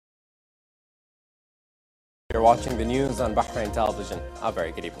You're watching the news on Bahrain television. A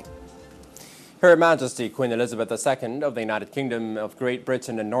very good evening. Her Majesty Queen Elizabeth II of the United Kingdom of Great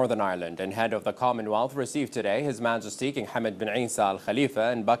Britain and Northern Ireland and head of the Commonwealth received today His Majesty King Hamad bin Isa Al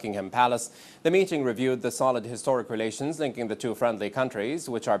Khalifa in Buckingham Palace. The meeting reviewed the solid historic relations linking the two friendly countries,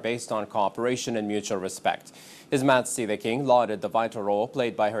 which are based on cooperation and mutual respect. His Majesty the King lauded the vital role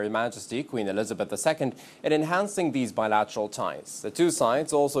played by Her Majesty Queen Elizabeth II in enhancing these bilateral ties. The two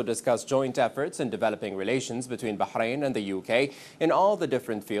sides also discussed joint efforts in developing relations between Bahrain and the UK in all the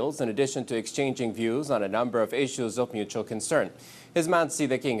different fields, in addition to exchanging views on a number of issues of mutual concern. His Majesty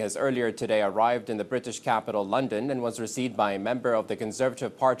the King has earlier today arrived in the British capital, London, and was received by a member of the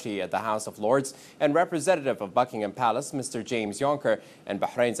Conservative Party at the House of Lords and representative of Buckingham Palace, Mr. James Yonker, and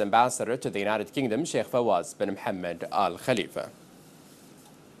Bahrain's ambassador to the United Kingdom, Sheikh Fawaz bin Mohammed Al Khalifa.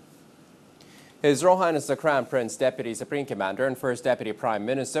 His Royal Highness the Crown Prince, Deputy Supreme Commander and First Deputy Prime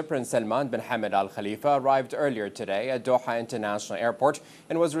Minister Prince Salman bin Hamad Al Khalifa arrived earlier today at Doha International Airport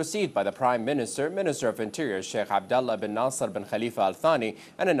and was received by the Prime Minister, Minister of Interior Sheikh Abdullah bin Nasser bin Khalifa Al Thani,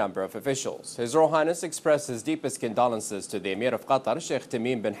 and a number of officials. His Royal Highness expressed his deepest condolences to the Emir of Qatar, Sheikh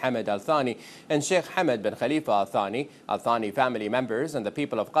Tamim bin Hamad Al Thani, and Sheikh Hamad bin Khalifa Al Thani family members and the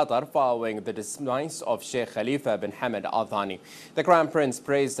people of Qatar following the demise of Sheikh Khalifa bin Hamad Al Thani. The Crown Prince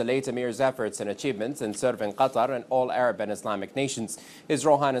praised the late Emir's efforts and achievements in serving Qatar and all Arab and Islamic nations. His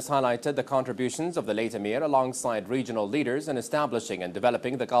Royal Highness highlighted the contributions of the late Emir alongside regional leaders in establishing and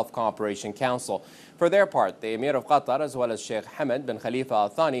developing the Gulf Cooperation Council. For their part, the Emir of Qatar as well as Sheikh Hamad bin Khalifa Al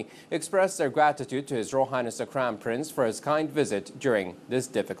Thani expressed their gratitude to His Royal Highness the Crown Prince for his kind visit during this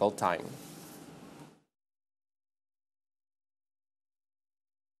difficult time.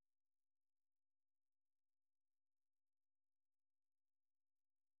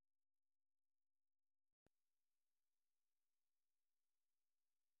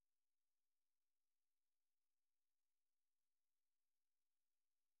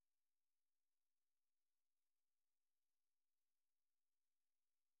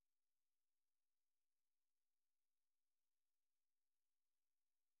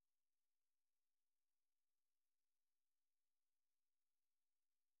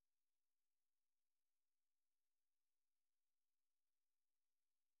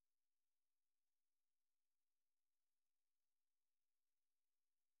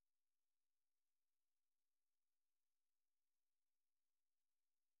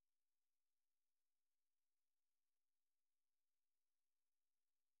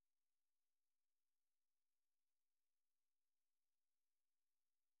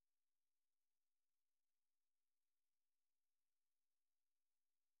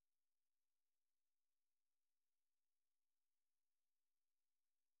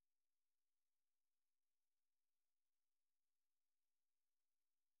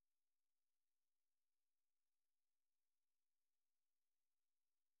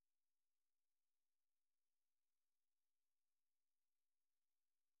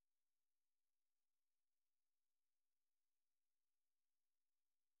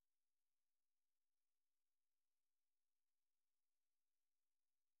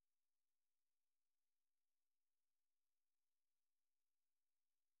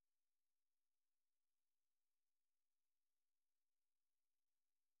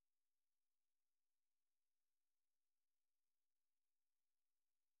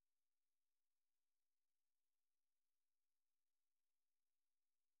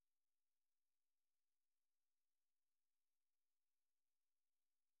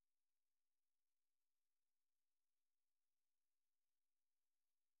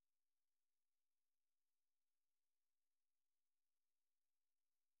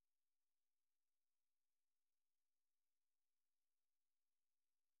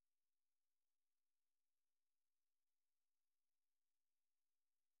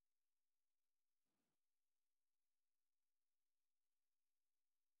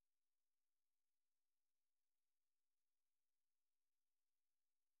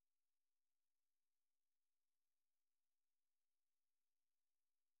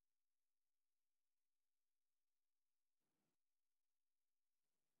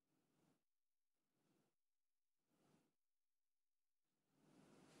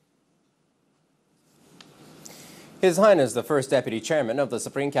 His Highness the First Deputy Chairman of the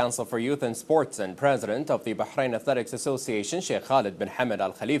Supreme Council for Youth and Sports and President of the Bahrain Athletics Association, Sheikh Khalid bin Hamad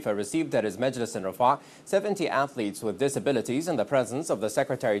Al Khalifa, received at his Majlis in Rafah 70 athletes with disabilities in the presence of the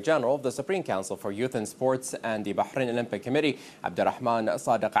Secretary General of the Supreme Council for Youth and Sports and the Bahrain Olympic Committee, Abdurrahman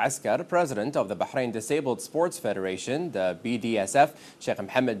Sadiq Askar, President of the Bahrain Disabled Sports Federation, the BDSF, Sheikh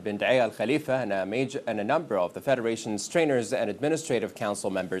Mohammed bin Da'i Al Khalifa, and a number of the Federation's trainers and administrative council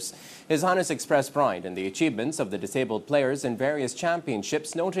members. His Highness expressed pride in the achievements of the disabled players in various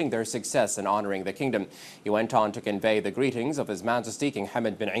championships, noting their success in honoring the kingdom. He went on to convey the greetings of His Majesty King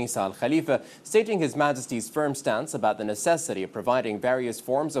Hamad bin Isa Al Khalifa, stating His Majesty's firm stance about the necessity of providing various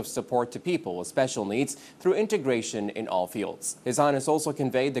forms of support to people with special needs through integration in all fields. His Highness also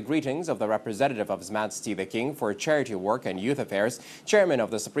conveyed the greetings of the representative of His Majesty the King for Charity Work and Youth Affairs, Chairman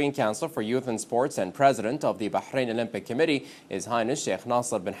of the Supreme Council for Youth and Sports and President of the Bahrain Olympic Committee, His Highness Sheikh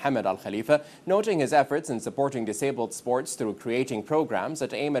Nasser bin Hamad Al Khalifa, noting his efforts in supporting disabled sports through creating programs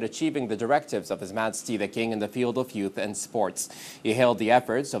that aim at achieving the directives of His Majesty the King in the field of youth and sports. He hailed the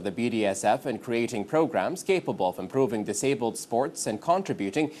efforts of the BDSF in creating programs capable of improving disabled sports and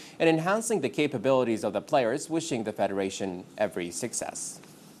contributing and enhancing the capabilities of the players, wishing the Federation every success.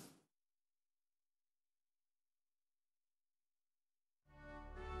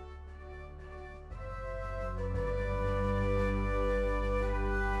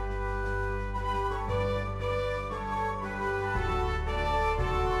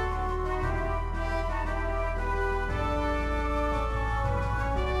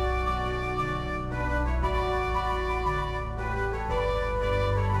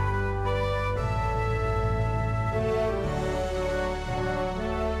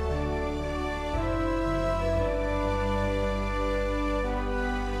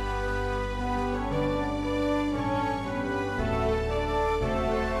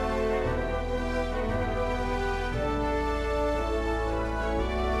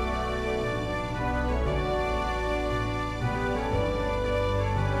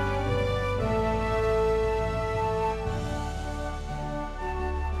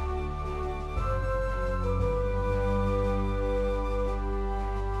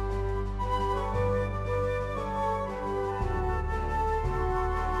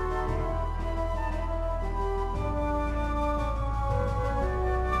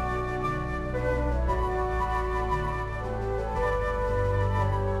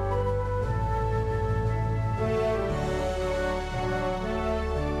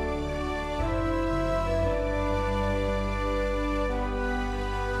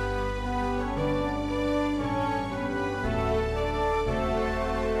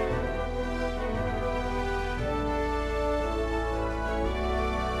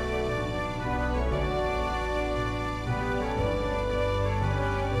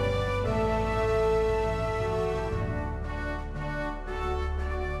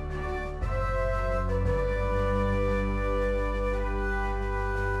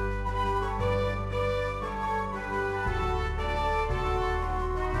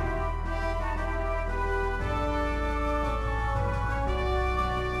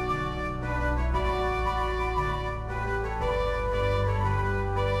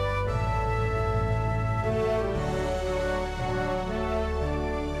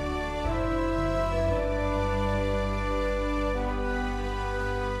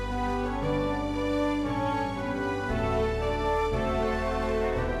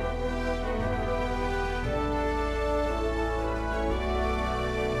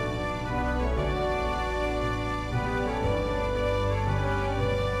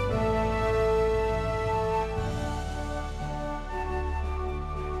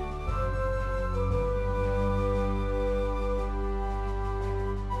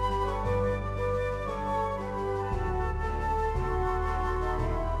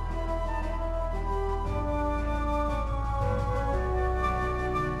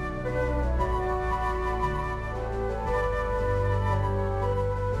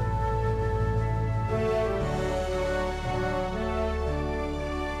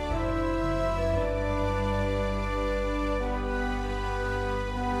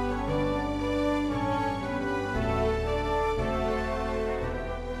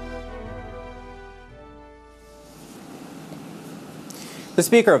 The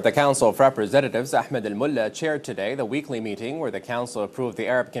Speaker of the Council of Representatives, Ahmed Al-Mullah, chaired today the weekly meeting where the Council approved the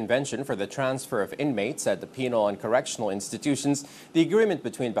Arab Convention for the transfer of inmates at the penal and correctional institutions, the agreement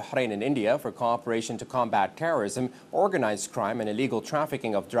between Bahrain and India for cooperation to combat terrorism, organized crime and illegal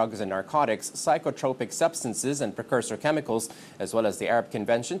trafficking of drugs and narcotics, psychotropic substances and precursor chemicals, as well as the Arab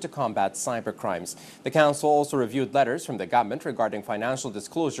Convention to combat cybercrimes. The Council also reviewed letters from the government regarding financial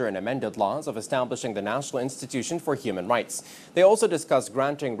disclosure and amended laws of establishing the National Institution for Human Rights. They also discussed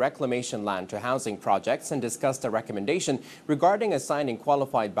granting reclamation land to housing projects and discussed a recommendation regarding assigning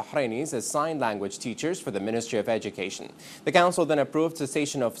qualified Bahrainis as sign language teachers for the Ministry of Education. The Council then approved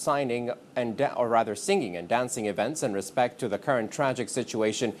cessation of singing and dancing events in respect to the current tragic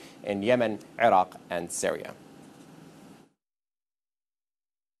situation in Yemen, Iraq and Syria.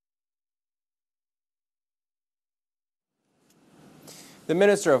 The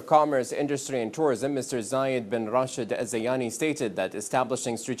Minister of Commerce, Industry and Tourism, Mr. Zayed bin Rashid Al-Zayani, stated that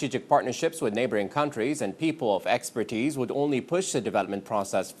establishing strategic partnerships with neighboring countries and people of expertise would only push the development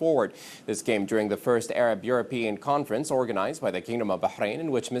process forward. This came during the first Arab-European conference organized by the Kingdom of Bahrain,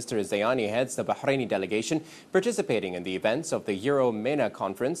 in which Mr. Zayani heads the Bahraini delegation, participating in the events of the Euro-MENA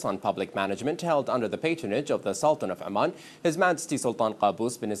Conference on Public Management held under the patronage of the Sultan of Oman, His Majesty Sultan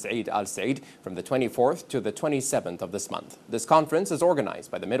Qaboos bin Saeed Al Saeed, from the 24th to the 27th of this month. This conference is organized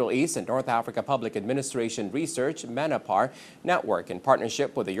by the Middle East and North Africa Public Administration Research (MENAPAR) network in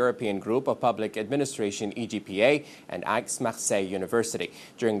partnership with the European Group of Public Administration (EGPA) and Aix-Marseille University.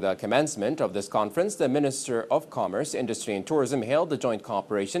 During the commencement of this conference, the Minister of Commerce, Industry and Tourism hailed the joint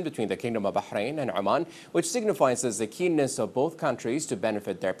cooperation between the Kingdom of Bahrain and Oman, which signifies the keenness of both countries to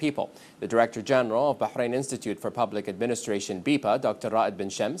benefit their people. The Director General of Bahrain Institute for Public Administration (BIPA), Dr. Ra'ed bin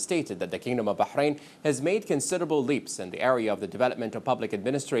Shem, stated that the Kingdom of Bahrain has made considerable leaps in the area of the development of public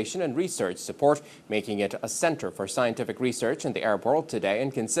administration and research support, making it a center for scientific research in the Arab world today,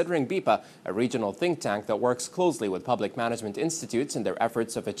 and considering BIPA a regional think tank that works closely with public management institutes in their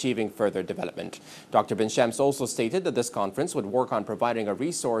efforts of achieving further development. Dr. bin Shams also stated that this conference would work on providing a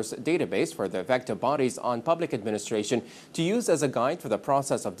resource database for the effective bodies on public administration to use as a guide for the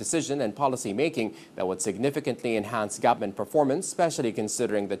process of decision and policy making that would significantly enhance government performance, especially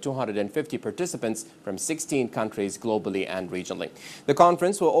considering the 250 participants from 16 countries globally and regionally. The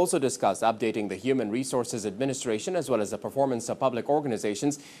conference will also discuss updating the Human Resources Administration as well as the performance of public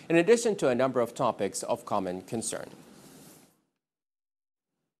organizations, in addition to a number of topics of common concern.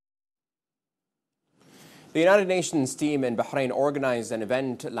 The United Nations team in Bahrain organized an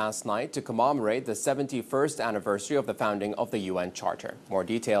event last night to commemorate the 71st anniversary of the founding of the UN Charter. More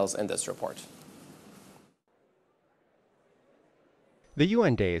details in this report. The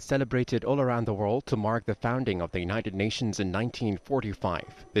UN Day is celebrated all around the world to mark the founding of the United Nations in 1945.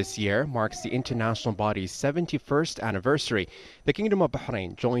 This year marks the international body's 71st anniversary. The Kingdom of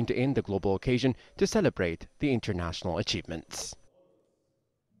Bahrain joined in the global occasion to celebrate the international achievements.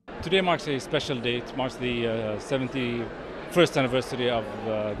 Today marks a special day. It marks the 71st anniversary of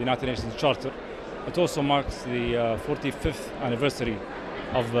the United Nations Charter. It also marks the 45th anniversary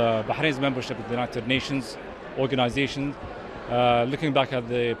of Bahrain's membership of the United Nations organization. Looking back at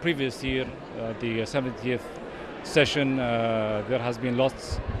the previous year, the 70th session, there has been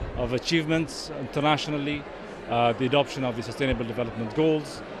lots of achievements internationally, the adoption of the Sustainable Development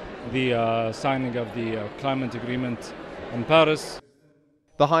Goals, the signing of the climate agreement in Paris.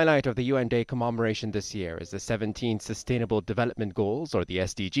 The highlight of the UN Day commemoration this year is the 17 Sustainable Development Goals, or the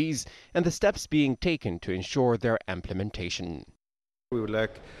SDGs, and the steps being taken to ensure their implementation. We would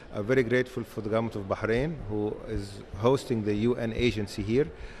like very grateful for the government of Bahrain, who is hosting the UN agency here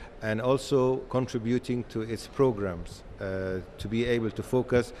and also contributing to its programs to be able to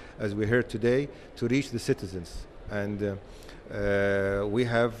focus, as we heard today, to reach the citizens. And we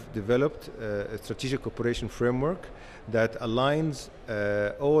have developed a strategic cooperation framework that aligns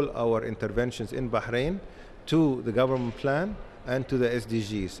all our interventions in Bahrain to the government plan and to the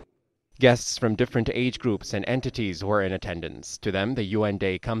SDGs. Guests from different age groups and entities were in attendance. To them, the UN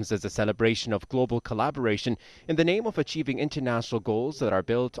Day comes as a celebration of global collaboration in the name of achieving international goals that are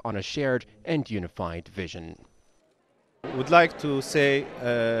built on a shared and unified vision. Would like to say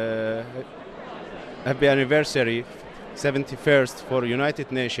happy anniversary, 71st for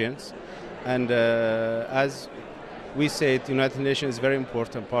United Nations, and as we said, United Nations is a very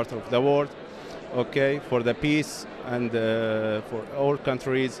important part of the world, okay, for the peace and for all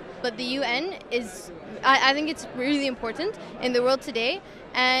countries. But the UN is, I think it's really important in the world today,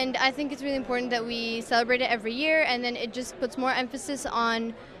 and I think it's really important that we celebrate it every year, and then it just puts more emphasis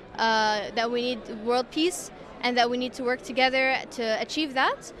on that we need world peace and that we need to work together to achieve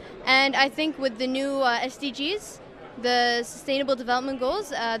that. And I think with the new SDGs, the Sustainable Development Goals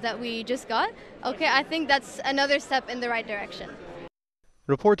that we just got. Okay, I think that's another step in the right direction.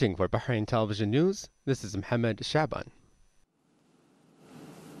 Reporting for Bahrain Television News, this is Mohammed Shaban.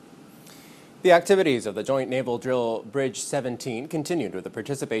 The activities of the Joint Naval Drill Bridge 17 continued with the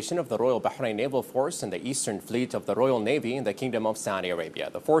participation of the Royal Bahrain Naval Force and the Eastern Fleet of the Royal Navy in the Kingdom of Saudi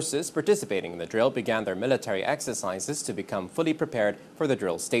Arabia. The forces participating in the drill began their military exercises to become fully prepared for the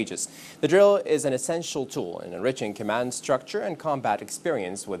drill stages. The drill is an essential tool in enriching command structure and combat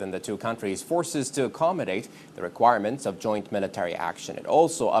experience within the two countries' forces to accommodate the requirements of joint military action. It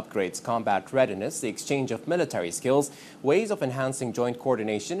also upgrades combat readiness, the exchange of military skills, ways of enhancing joint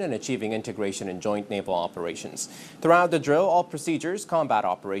coordination and achieving integration in joint naval operations. Throughout the drill, all procedures, combat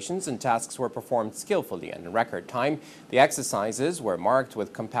operations, and tasks were performed skillfully and in record time. The exercises were marked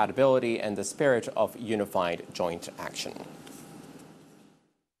with compatibility and the spirit of unified joint action.